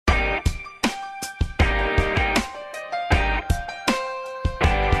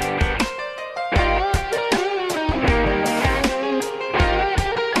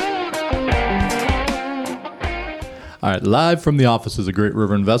right, live from the offices of Great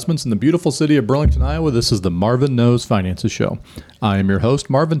River Investments in the beautiful city of Burlington, Iowa, this is the Marvin Knows Finances Show. I am your host,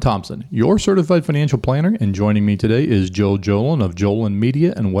 Marvin Thompson, your certified financial planner, and joining me today is Joel Jolin of Jolin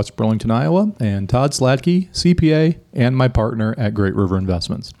Media in West Burlington, Iowa, and Todd Slatke, CPA, and my partner at Great River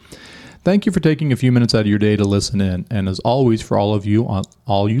Investments. Thank you for taking a few minutes out of your day to listen in, and as always, for all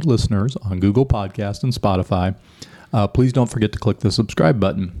you listeners on Google Podcast and Spotify, please don't forget to click the subscribe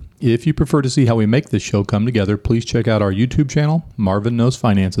button. If you prefer to see how we make this show come together, please check out our YouTube channel, Marvin Knows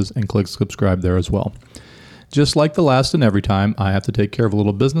Finances, and click subscribe there as well. Just like the last and every time, I have to take care of a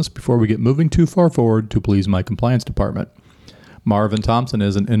little business before we get moving too far forward to please my compliance department. Marvin Thompson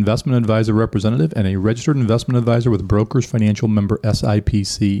is an investment advisor representative and a registered investment advisor with Brokers Financial member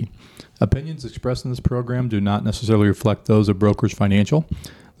SIPC. Opinions expressed in this program do not necessarily reflect those of Brokers Financial.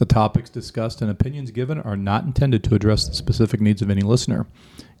 The topics discussed and opinions given are not intended to address the specific needs of any listener.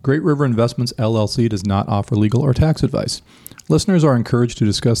 Great River Investments, LLC does not offer legal or tax advice. Listeners are encouraged to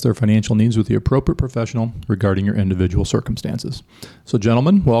discuss their financial needs with the appropriate professional regarding your individual circumstances. So,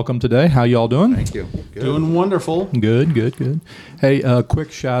 gentlemen, welcome today. How y'all doing? Thank you. Good. Doing wonderful. Good. Hey, a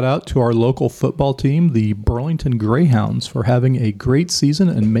quick shout out to our local football team, the Burlington Greyhounds, for having a great season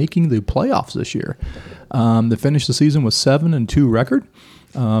and making the playoffs this year. They finished the season with 7-2 record.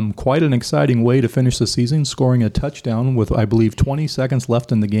 Quite an exciting way to finish the season, scoring a touchdown with, I believe, 20 seconds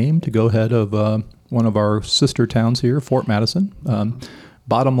left in the game to go ahead of one of our sister towns here, Fort Madison.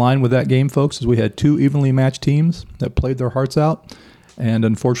 Bottom line with that game, folks, is we had two evenly matched teams that played their hearts out. And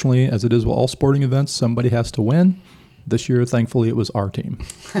unfortunately, as it is with all sporting events, somebody has to win. This year, thankfully, it was our team.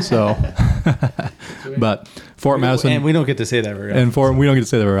 So, but Fort Madison, and we don't get to say that very often. And we don't get to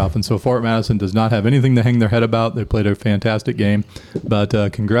say that very often. So Fort Madison does not have anything to hang their head about. They played a fantastic game. But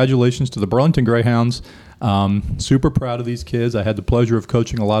congratulations to the Burlington Greyhounds. Super proud of these kids. I had the pleasure of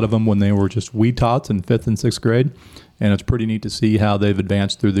coaching a lot of them when they were just wee tots in 5th and 6th grade. And it's pretty neat to see how they've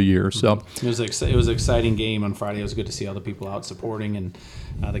advanced through the years. So it was an exciting game on Friday. It was good to see all the people out supporting, and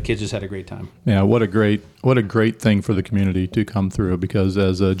the kids just had a great time. Yeah, what a great thing for the community to come through. Because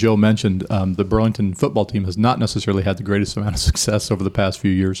as Joe mentioned, the Burlington football team has not necessarily had the greatest amount of success over the past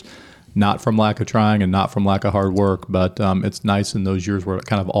few years. Not from lack of trying and not from lack of hard work, but it's nice in those years where it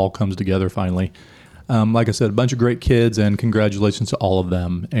kind of all comes together finally. Like I said, a bunch of great kids, and congratulations to all of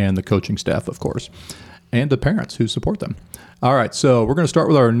them and the coaching staff, of course, and the parents who support them. All right, so we're going to start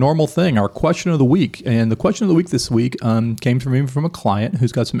with our normal thing, our question of the week. And the question of the week this week came from a client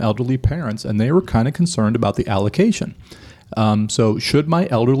who's got some elderly parents, and they were kind of concerned about the allocation. So should my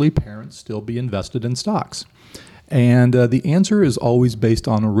elderly parents still be invested in stocks? And the answer is always based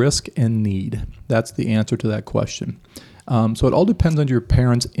on risk and need. That's the answer to that question. So it all depends on your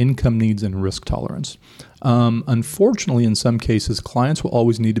parents' income needs and risk tolerance. Unfortunately, in some cases, clients will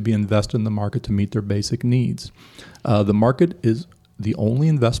always need to be invested in the market to meet their basic needs. The market is the only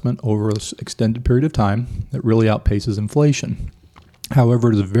investment over an extended period of time that really outpaces inflation.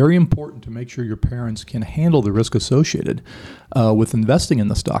 However, it is very important to make sure your parents can handle the risk associated with investing in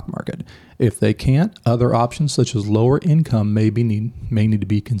the stock market. If they can't, other options such as lower income may need to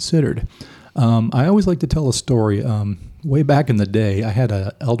be considered. I always like to tell a story. Way back in the day, I had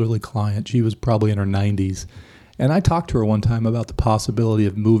an elderly client. She was probably in her 90s. And I talked to her one time about the possibility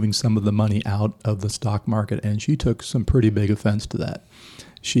of moving some of the money out of the stock market. And she took some pretty big offense to that.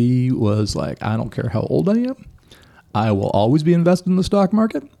 She was like, I don't care how old I am. I will always be invested in the stock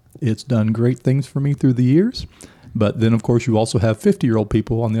market. It's done great things for me through the years. But then, of course, you also have 50-year-old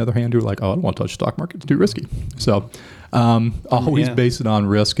people, on the other hand, who are like, oh, I don't want to touch the stock market. It's too risky. So always base it on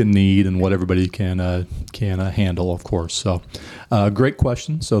risk and need and what everybody can handle, of course. So great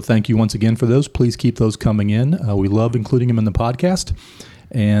question. So thank you once again for those. Please keep those coming in. We love including them in the podcast.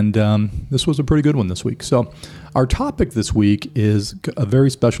 And this was a pretty good one this week. So our topic this week is a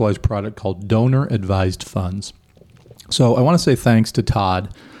very specialized product called donor advised funds. So I want to say thanks to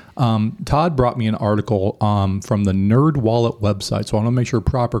Todd. Todd brought me an article from the NerdWallet website, so I want to make sure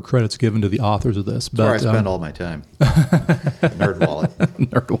proper credit's given to the authors of this. That's where I spend all my time. NerdWallet.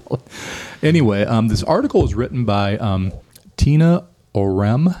 NerdWallet. Anyway, this article is written by Tina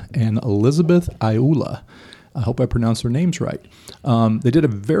Orem and Elizabeth Ayula. I hope I pronounced their names right. They did a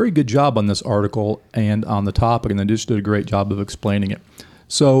very good job on this article and on the topic, and they just did a great job of explaining it.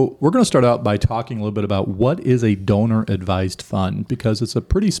 So we're going to start out by talking a little bit about what is a donor-advised fund, because it's a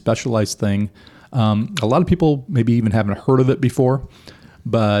pretty specialized thing. A lot of people maybe even haven't heard of it before,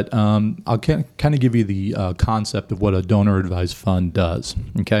 but I'll kind of give you the concept of what a donor-advised fund does,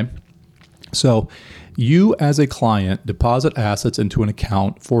 okay? So you as a client deposit assets into an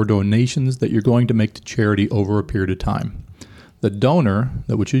account for donations that you're going to make to charity over a period of time. The donor,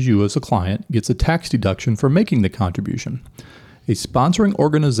 which is you as a client, gets a tax deduction for making the contribution. A sponsoring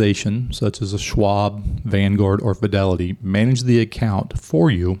organization, such as a Schwab, Vanguard, or Fidelity, manage the account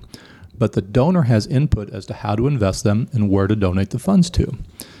for you, but the donor has input as to how to invest them and where to donate the funds to.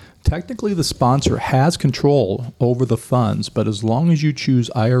 Technically, the sponsor has control over the funds, but as long as you choose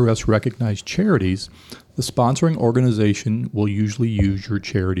IRS-recognized charities, the sponsoring organization will usually use your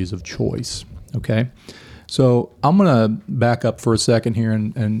charities of choice. Okay? So I'm going to back up for a second here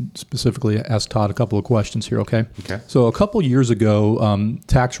and specifically ask Todd a couple of questions here, okay? Okay. So a couple years ago,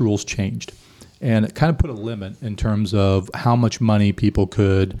 tax rules changed, and it kind of put a limit in terms of how much money people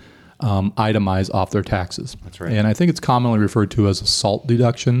could itemize off their taxes. That's right. And I think it's commonly referred to as a SALT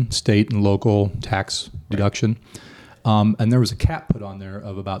deduction, state and local tax deduction. And there was a cap put on there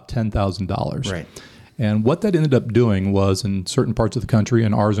of about $10,000. Right. And what that ended up doing was, in certain parts of the country,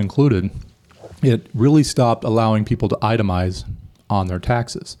 and ours included, it really stopped allowing people to itemize on their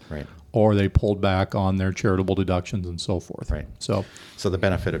taxes. Right. Or they pulled back on their charitable deductions and so forth. Right. So the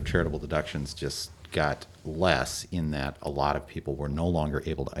benefit of charitable deductions just got less in that a lot of people were no longer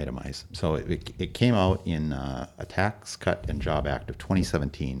able to itemize. So it came out in a Tax Cut and Job Act of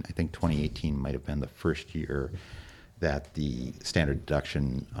 2017. I think 2018 might have been the first year that the standard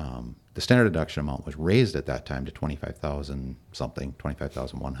deduction amount was raised at that time to $25,000 something,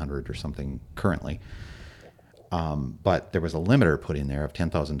 $25,100 or something currently. But there was a limiter put in there of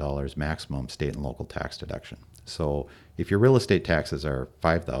 $10,000 maximum state and local tax deduction. So if your real estate taxes are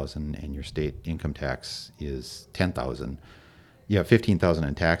 $5,000 and your state income tax is $10,000, you have $15,000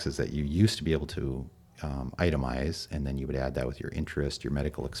 in taxes that you used to be able to itemize, and then you would add that with your interest, your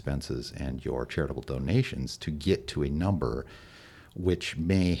medical expenses, and your charitable donations to get to a number which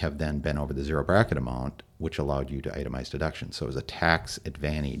may have then been over the zero bracket amount, which allowed you to itemize deductions. So it was a tax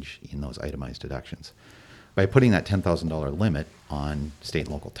advantage in those itemized deductions. By putting that $10,000 limit on state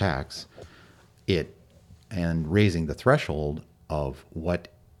and local tax, and raising the threshold of what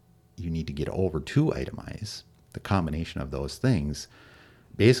you need to get over to itemize, the combination of those things,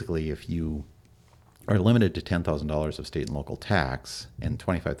 basically if you are limited to $10,000 of state and local tax and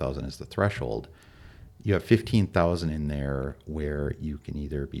 $25,000 is the threshold, you have $15,000 in there where you can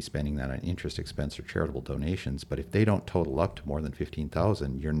either be spending that on interest expense or charitable donations, but if they don't total up to more than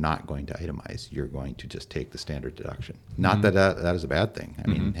 $15,000, you're not going to itemize. You're going to just take the standard deduction. Not that that is a bad thing. I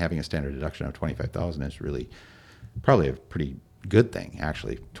mean, having a standard deduction of $25,000 is really probably a pretty good thing,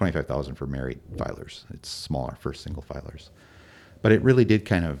 actually. $25,000 for married filers. It's smaller for single filers. But it really did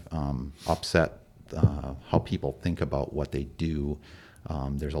kind of upset how people think about what they do.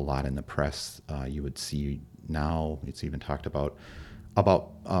 There's a lot in the press. You would see now, it's even talked about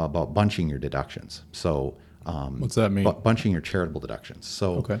bunching your deductions. So what's that mean? Bunching your charitable deductions.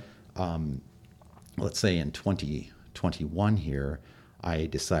 So okay. Let's say in 2021 here, I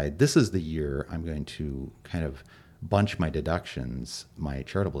decide this is the year I'm going to kind of bunch my deductions, my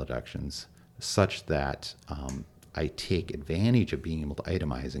charitable deductions, such that I take advantage of being able to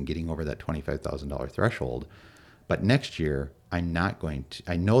itemize and getting over that $25,000 threshold. But next year, I know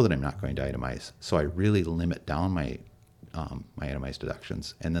that I'm not going to itemize. So I really limit down my itemized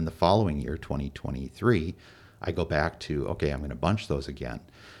deductions. And then the following year, 2023, I go back to, okay, I'm going to bunch those again.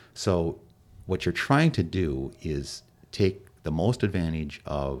 So what you're trying to do is take the most advantage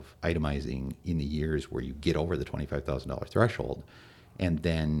of itemizing in the years where you get over the $25,000 threshold, and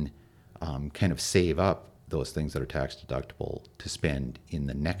then kind of save up those things that are tax deductible to spend in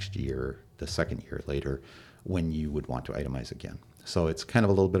the next year, the second year later, when you would want to itemize again. So it's kind of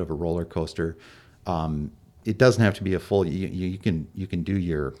a little bit of a roller coaster. It doesn't have to be a full. You can do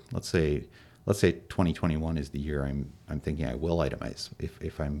your let's say 2021 is the year I'm thinking I will itemize.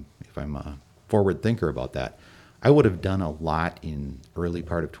 If I'm a forward thinker about that, I would have done a lot in early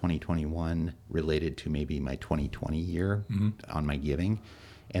part of 2021 related to maybe my 2020 year on my giving.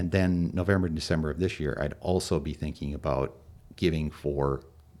 And then November and December of this year, I'd also be thinking about giving for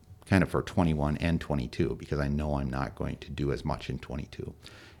 21 and 22, because I know I'm not going to do as much in 22.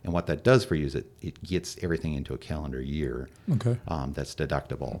 And what that does for you is it gets everything into a calendar year that's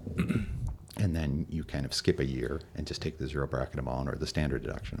deductible. And then you kind of skip a year and just take the zero bracket amount or the standard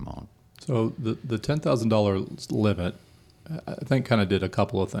deduction amount. So the $10,000 limit, I think, kind of did a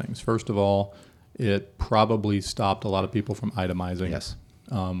couple of things. First of all, it probably stopped a lot of people from itemizing. Yes.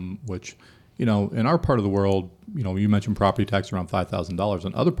 Which, in our part of the world, you mentioned property tax around $5,000.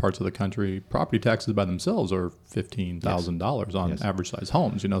 In other parts of the country, property taxes by themselves are $15,000 on average size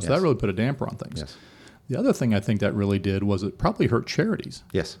homes. So that really put a damper on things. Yes. The other thing I think that really did was it probably hurt charities.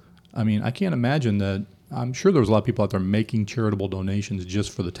 Yes. I mean, I can't imagine that I'm sure there's a lot of people out there making charitable donations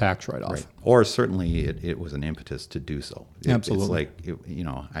just for the tax write-off. Right. Or certainly it was an impetus to do so. Absolutely. It's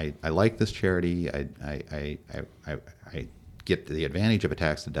like, I like this charity. I get the advantage of a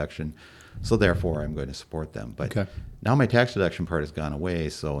tax deduction, so therefore I'm going to support them. But Okay. now my tax deduction part has gone away.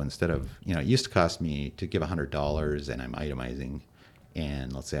 So instead of, it used to cost me to give $100 and I'm itemizing,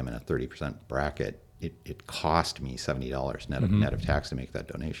 and let's say I'm in a 30% bracket, it cost me $70 net of tax to make that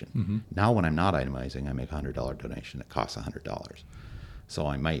donation. Now when I'm not itemizing, I make a $100 donation that costs $100. So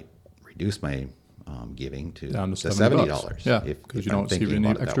I might reduce my giving to Down to $70. Yeah, if because you I'm don't see thinking any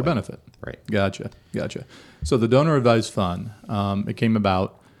about it that extra way. benefit. Right. Gotcha. So the donor advised fund, it came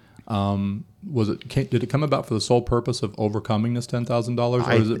about. Did it come about for the sole purpose of overcoming this $10,000, or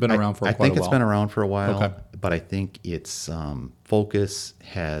has it been around for I quite a while? think it's been around for a while, Okay. but I think its focus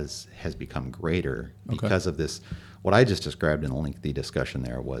has become greater because of this. What I just described in a lengthy discussion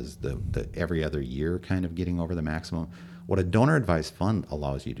there was the every other year kind of getting over the maximum. What a donor advised fund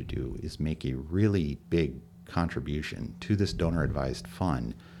allows you to do is make a really big contribution to this donor advised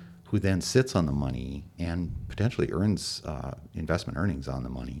fund, who then sits on the money and potentially earns investment earnings on the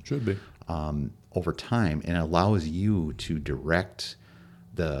money. Should be. Over time, and allows you to direct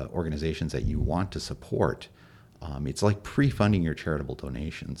the organizations that you want to support. It's like pre-funding your charitable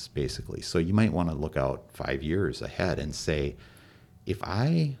donations, basically. So you might want to look out 5 years ahead and say, if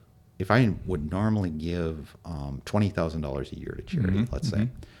I would normally give $20,000 a year to charity, let's say,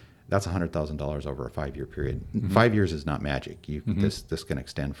 that's $100,000 over a 5-year period. 5 years is not magic. This can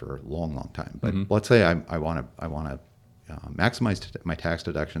extend for a long, long time. But let's say I want to maximize my tax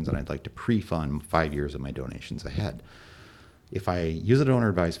deductions, and I'd like to pre-fund 5 years of my donations ahead. If I use a donor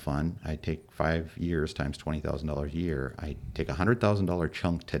advised fund, I take 5 years times $20,000 a year. I take a $100,000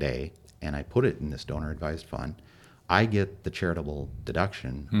 chunk today, and I put it in this donor advised fund. I get the charitable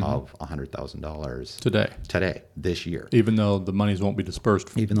deduction of $100,000 today, this year. Even though the monies won't be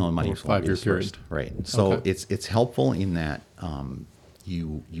dispersed. Even though the money over a 5-year period. Right. So Okay. it's helpful in that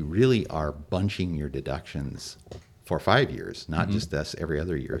you really are bunching your deductions for 5 years, not just this every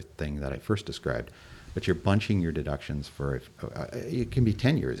other year thing that I first described, but you're bunching your deductions for, it can be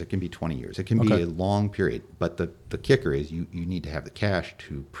 10 years, it can be 20 years, it can be Okay. a long period. But the kicker is you need to have the cash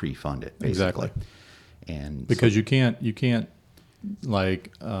to pre-fund it, basically. Exactly. And Because you can't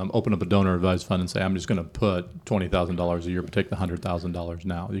like open up a donor advised fund and say, I'm just going to put $20,000 a year, but take the $100,000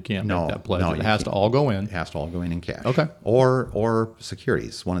 now. You can't make that pledge. no, It you has to can't. all go in. It has to all go in cash. Okay. Or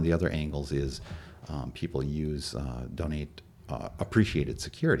securities. One of the other angles is people donate appreciated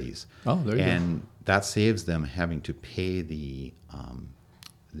securities. Oh, there you go. And that saves them having to pay the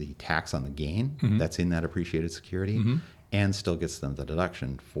tax on the gain that's in that appreciated security, and still gets them the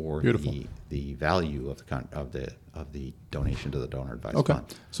deduction for Beautiful. the value of the donation to the donor advised Okay. fund.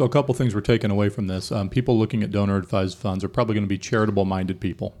 So a couple things we're taking away from this. People looking at donor advised funds are probably going to be charitable minded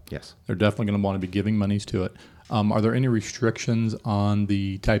people. Yes. They're definitely going to want to be giving monies to it. Are there any restrictions on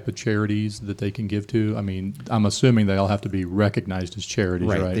the type of charities that they can give to? I mean, I'm assuming they all have to be recognized as charities,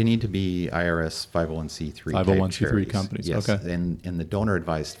 right? They need to be IRS 501c3 type 501c3 charities. companies, Yes. okay. And the donor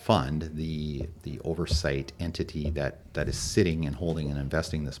advised fund, the oversight entity that is sitting and holding and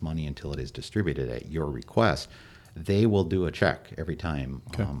investing this money until it is distributed at your request, they will do a check every time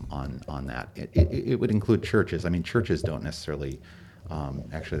Okay. on that. It would include churches. I mean, churches don't necessarily.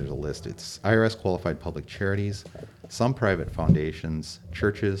 Actually, there's a list. It's IRS qualified public charities, some private foundations,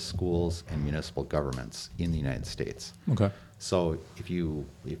 churches, schools, and municipal governments in the United States. Okay. So if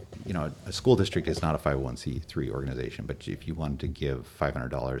a school district is not a 501c3 organization, but if you wanted to give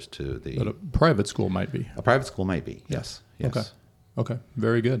 $500 to But a private school might be. a private school might be. Yes. Okay.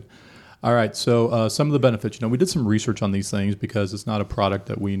 Very good. All right. So some of the benefits, we did some research on these things because it's not a product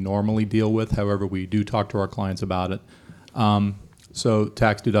that we normally deal with. However, we do talk to our clients about it. So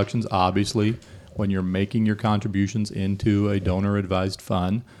tax deductions, obviously, when you're making your contributions into a donor advised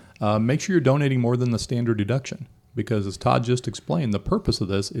fund, make sure you're donating more than the standard deduction. Because as Todd just explained, the purpose of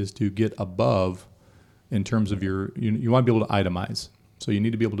this is to get above in terms of you want to be able to itemize. So you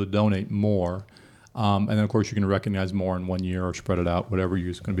need to be able to donate more. And then, of course, you can recognize more in 1 year or spread it out, whatever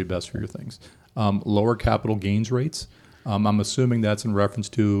is going to be best for your things. Lower capital gains rates. I'm assuming that's in reference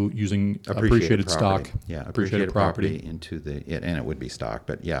to using appreciated stock. property. Yeah, appreciated property into and it would be stock,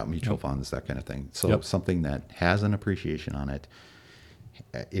 but yeah, mutual funds, that kind of thing. So something that has an appreciation on it.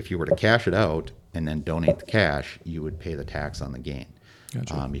 If you were to cash it out and then donate the cash, you would pay the tax on the gain.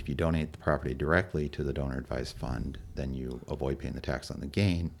 Gotcha. If you donate the property directly to the donor advised fund, then you avoid paying the tax on the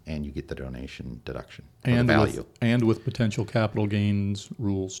gain and you get the donation deduction for the value. And with potential capital gains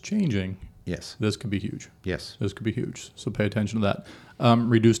rules changing, Yes. This could be huge. Yes. This could be huge. So pay attention to that.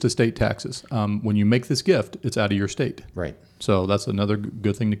 Reduced estate taxes. When you make this gift, it's out of your state. Right. So that's another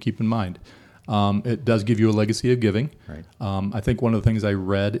good thing to keep in mind. It does give you a legacy of giving. Right. I think one of the things I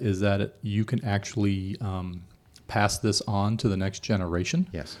read is that you can actually pass this on to the next generation.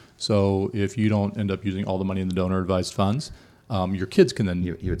 Yes. So if you don't end up using all the money in the donor advised funds, your kids can then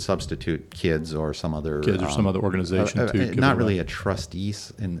You would substitute kids or some other organization to give not it really away. a trustee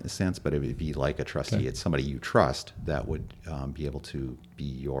in a sense, but it would be like a trustee. Okay. It's somebody you trust that would be able to be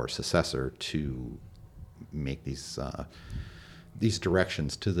your successor to make these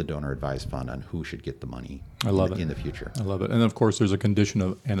directions to the donor advised fund on who should get the money in the future. I love it. And of course, there's a condition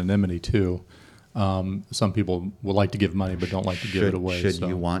of anonymity too. Some people would like to give money but don't like to give it away. Should so.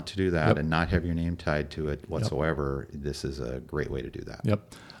 you want to do that Yep. and not have your name tied to it whatsoever, this is a great way to do that.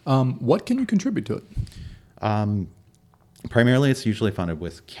 Yep. What can you contribute to it? Primarily, it's usually funded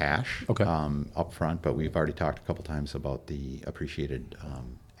with cash Okay. up front, but we've already talked a couple times about the appreciated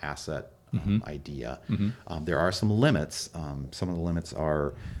asset idea. There are some limits. Some of the limits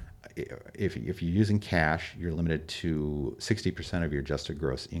are if you're using cash, you're limited to 60% of your adjusted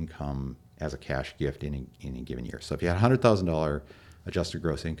gross income as a cash gift in a given year. So if you had $100,000 adjusted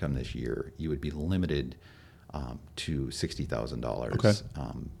gross income this year, you would be limited to $60,000. Okay.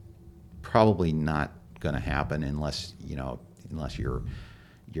 Probably not going to happen unless you're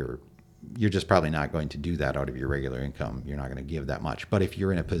just probably not going to do that out of your regular income. You're not going to give that much. But if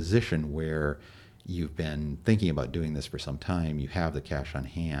you're in a position where you've been thinking about doing this for some time, you have the cash on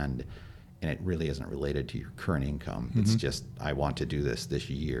hand, and it really isn't related to your current income. It's just, I want to do this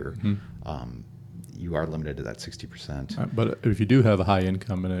year. You are limited to that 60%. But if you do have a high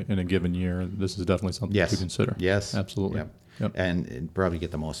income in a given year, this is definitely something Yes. to consider. Yes. Absolutely. Yep. Yep. And probably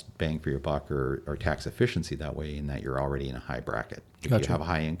get the most bang for your buck or tax efficiency that way, in that you're already in a high bracket. If Gotcha. you have a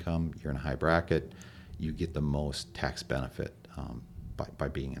high income, you're in a high bracket, you get the most tax benefit by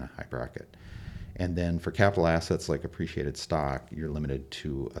being in a high bracket. And then for capital assets like appreciated stock, you're limited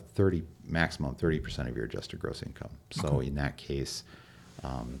to a maximum 30% of your adjusted gross income. So in that case,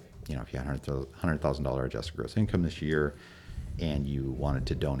 if you had $100,000 adjusted gross income this year, and you wanted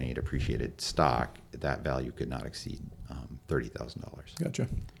to donate appreciated stock, that value could not exceed $30,000.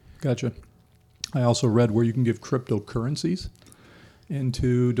 Gotcha. I also read where you can give cryptocurrencies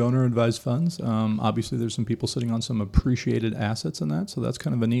into donor advised funds. Obviously, there's some people sitting on some appreciated assets in that, so that's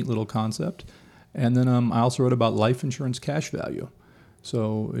kind of a neat little concept. And then I also read about life insurance cash value.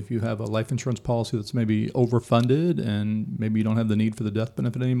 So if you have a life insurance policy that's maybe overfunded and maybe you don't have the need for the death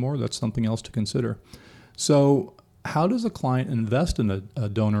benefit anymore, that's something else to consider. So how does a client invest in a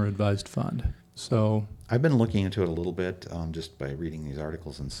donor advised fund? So I've been looking into it a little bit just by reading these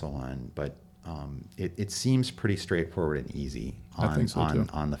articles and so on, but it seems pretty straightforward and easy I think so too.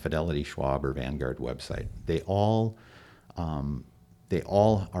 on the Fidelity, Schwab, or Vanguard website. They all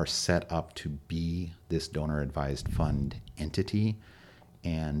are set up to be this donor advised fund entity,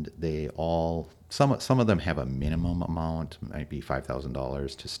 and they all some of them have a minimum amount. It might be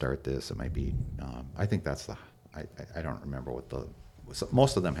 $5,000 to start this. It might be I think that's I don't remember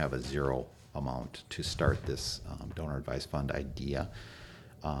most of them have a zero amount to start this donor advised fund idea.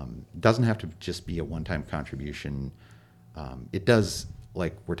 It doesn't have to just be a one-time contribution. It does,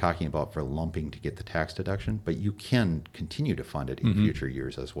 like we're talking about, for lumping to get the tax deduction, but you can continue to fund it in future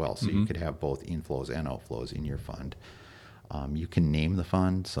years as well. So you could have both inflows and outflows in your fund. You can name the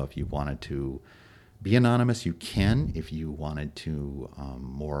fund. So if you wanted to be anonymous, you can. If you wanted to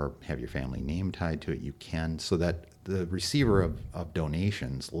more have your family name tied to it, you can, so that the receiver of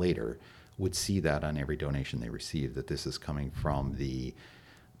donations later would see that on every donation they receive, that this is coming from the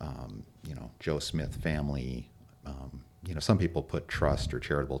Joe Smith family. Some people put trust or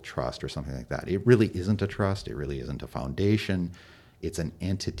charitable trust or something like that. It really isn't a trust. It really isn't a foundation. It's an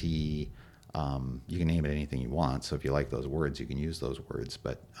entity. You can name it anything you want. So if you like those words, you can use those words.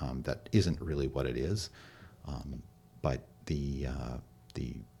 But that isn't really what it is. But the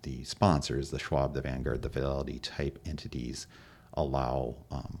sponsors, the Schwab, the Vanguard, the Fidelity type entities, allow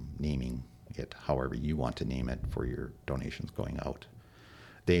naming it however you want to name it for your donations going out.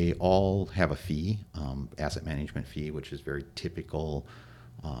 They all have a fee, asset management fee, which is very typical.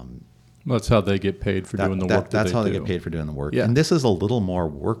 that's how they get paid for doing the work that That's they how they do. get paid for doing the work. Yeah. And this is a little more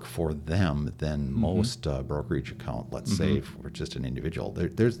work for them than most brokerage account, let's say, for just an individual.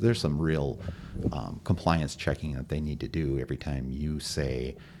 There's some real compliance checking that they need to do every time you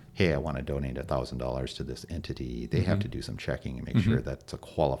say, hey, I want to donate $1,000 to this entity. They have to do some checking and make sure that's a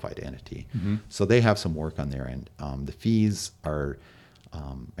qualified entity. So they have some work on their end. The fees are,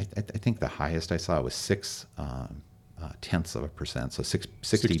 I think the highest I saw was 6 0.1%, so 60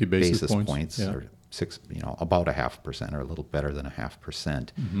 60 basis points, yeah. or about 0.5% or a little better than 0.5%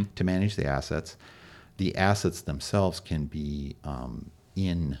 to manage the assets. The assets themselves can be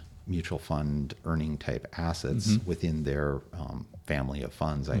in mutual fund earning type assets within their family of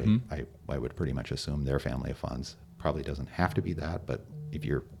funds. I would pretty much assume their family of funds. Probably doesn't have to be that, but if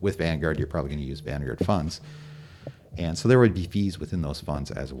you're with Vanguard, you're probably going to use Vanguard funds. And so there would be fees within those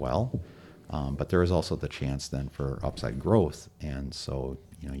funds as well. But there is also the chance then for upside growth. And so,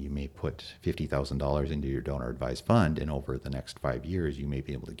 you may put $50,000 into your donor advised fund, and over the next 5 years, you may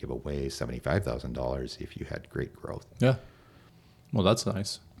be able to give away $75,000 if you had great growth. Yeah. Well, that's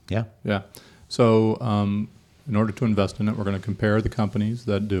nice. Yeah. Yeah. So in order to invest in it, we're going to compare the companies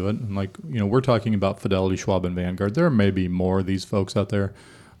that do it. And we're talking about Fidelity, Schwab, and Vanguard. There may be more of these folks out there,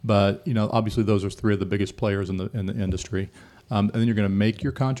 but obviously those are three of the biggest players in the industry. And then you're going to make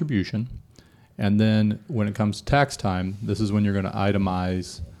your contribution. And then when it comes to tax time, this is when you're going to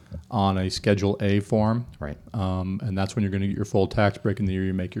itemize on a Schedule A form. Right. And that's when you're going to get your full tax break in the year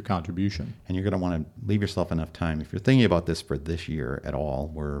you make your contribution. And you're going to want to leave yourself enough time. If you're thinking about this for this year at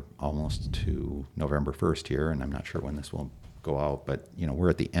all, we're almost to November 1st here, and I'm not sure when this will go out, but we're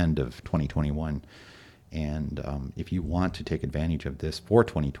at the end of 2021. And if you want to take advantage of this for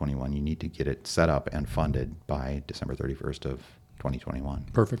 2021, you need to get it set up and funded by December 31st of 2021.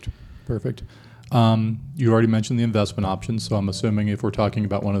 Perfect. You already mentioned the investment options, so I'm assuming if we're talking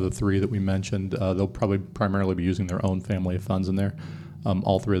about one of the three that we mentioned, they'll probably primarily be using their own family of funds in there.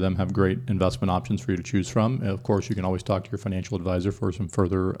 All three of them have great investment options for you to choose from. And of course, you can always talk to your financial advisor for some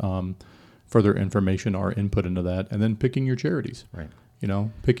further information or input into that. And then picking your charities. Right.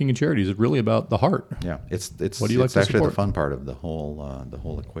 Picking a charity is really about the heart. Yeah, it's what do you like it's to actually support? The fun part of the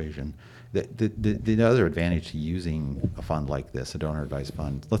whole equation. The other advantage to using a fund like this, a donor advised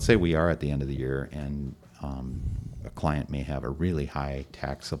fund, let's say we are at the end of the year and a client may have a really high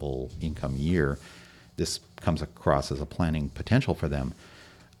taxable income year. This comes across as a planning potential for them.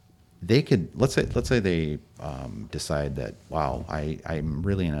 They could let's say they decide that, wow, I'm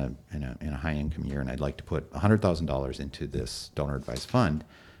really in a high income year and I'd like to put $100,000 into this donor advised fund.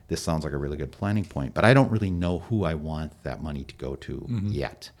 This sounds like a really good planning point, but I don't really know who I want that money to go to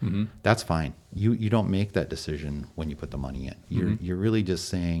yet. That's fine. You don't make that decision when you put the money in. You're really just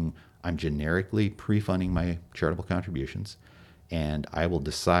saying, I'm generically pre-funding my charitable contributions, and I will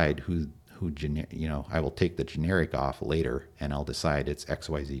decide I will take the generic off later, and I'll decide it's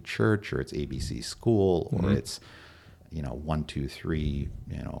XYZ church or it's ABC school or it's 1, 2, 3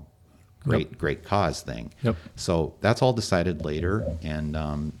 great cause thing. Yep. So that's all decided later, and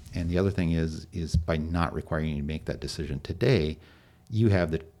the other thing is by not requiring you to make that decision today, you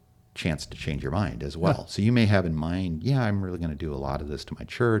have the chance to change your mind as well. Yeah. So you may have in mind, I'm really going to do a lot of this to my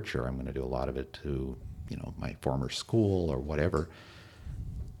church, or I'm going to do a lot of it to my former school or whatever.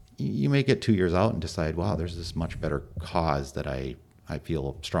 You may get 2 years out and decide, wow, there's this much better cause that I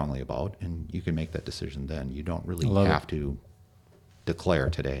feel strongly about, and you can make that decision then. You don't really have to declare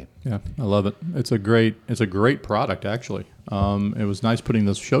today. Yeah, I love it. It's a great product, actually. It was nice putting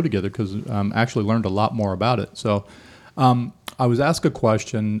this show together because actually learned a lot more about it. So I was asked a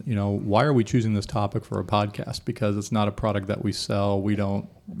question, why are we choosing this topic for a podcast? Because it's not a product that we sell. We don't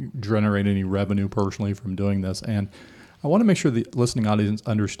generate any revenue personally from doing this. And I want to make sure the listening audience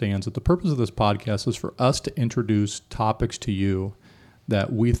understands that the purpose of this podcast is for us to introduce topics to you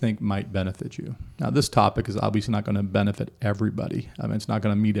that we think might benefit you. Now, this topic is obviously not going to benefit everybody. It's not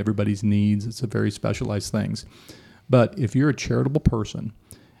going to meet everybody's needs. It's a very specialized things. But if you're a charitable person,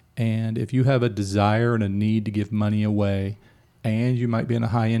 and if you have a desire and a need to give money away, and you might be in a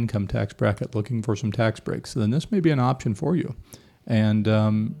high income tax bracket looking for some tax breaks, then this may be an option for you. And,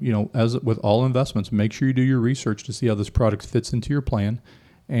 as with all investments, make sure you do your research to see how this product fits into your plan.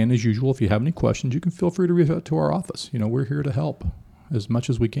 And as usual, if you have any questions, you can feel free to reach out to our office. We're here to help as much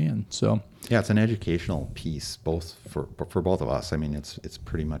as we can. So yeah, it's an educational piece, both for both of us. It's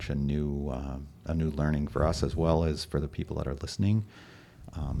pretty much a new learning for us as well as for the people that are listening.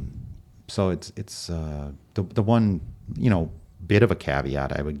 So it's the one bit of a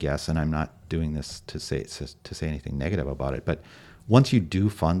caveat, I would guess, and I'm not doing this to say anything negative about it, but once you do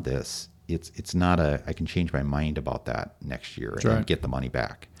fund this, it's not I can change my mind about that next year and get the money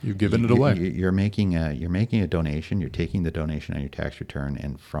back. You've given it away. You're making a donation. You're taking the donation on your tax return,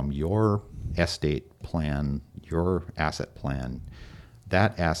 and from your estate plan, your asset plan,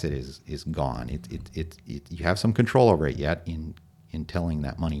 that asset is gone. You have some control over it yet in telling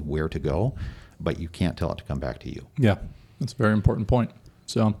that money where to go, but you can't tell it to come back to you. Yeah, that's a very important point.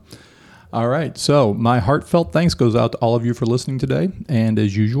 So All right. So my heartfelt thanks goes out to all of you for listening today. And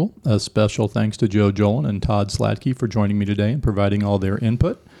as usual, a special thanks to Joe Jolen and Todd Slatke for joining me today and providing all their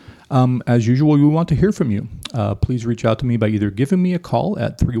input. As usual, we want to hear from you. Please reach out to me by either giving me a call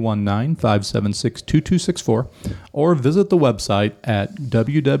at 319-576-2264 or visit the website at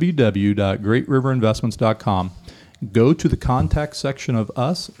www.greatriverinvestments.com. Go to the contact section of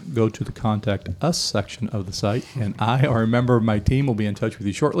us, go to the contact us section of the site, and I or a member of my team will be in touch with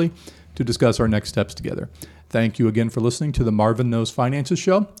you shortly to discuss our next steps together. Thank you again for listening to the Marvin Knows Finances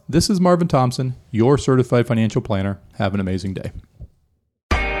Show. This is Marvin Thompson, your certified financial planner. Have an amazing day.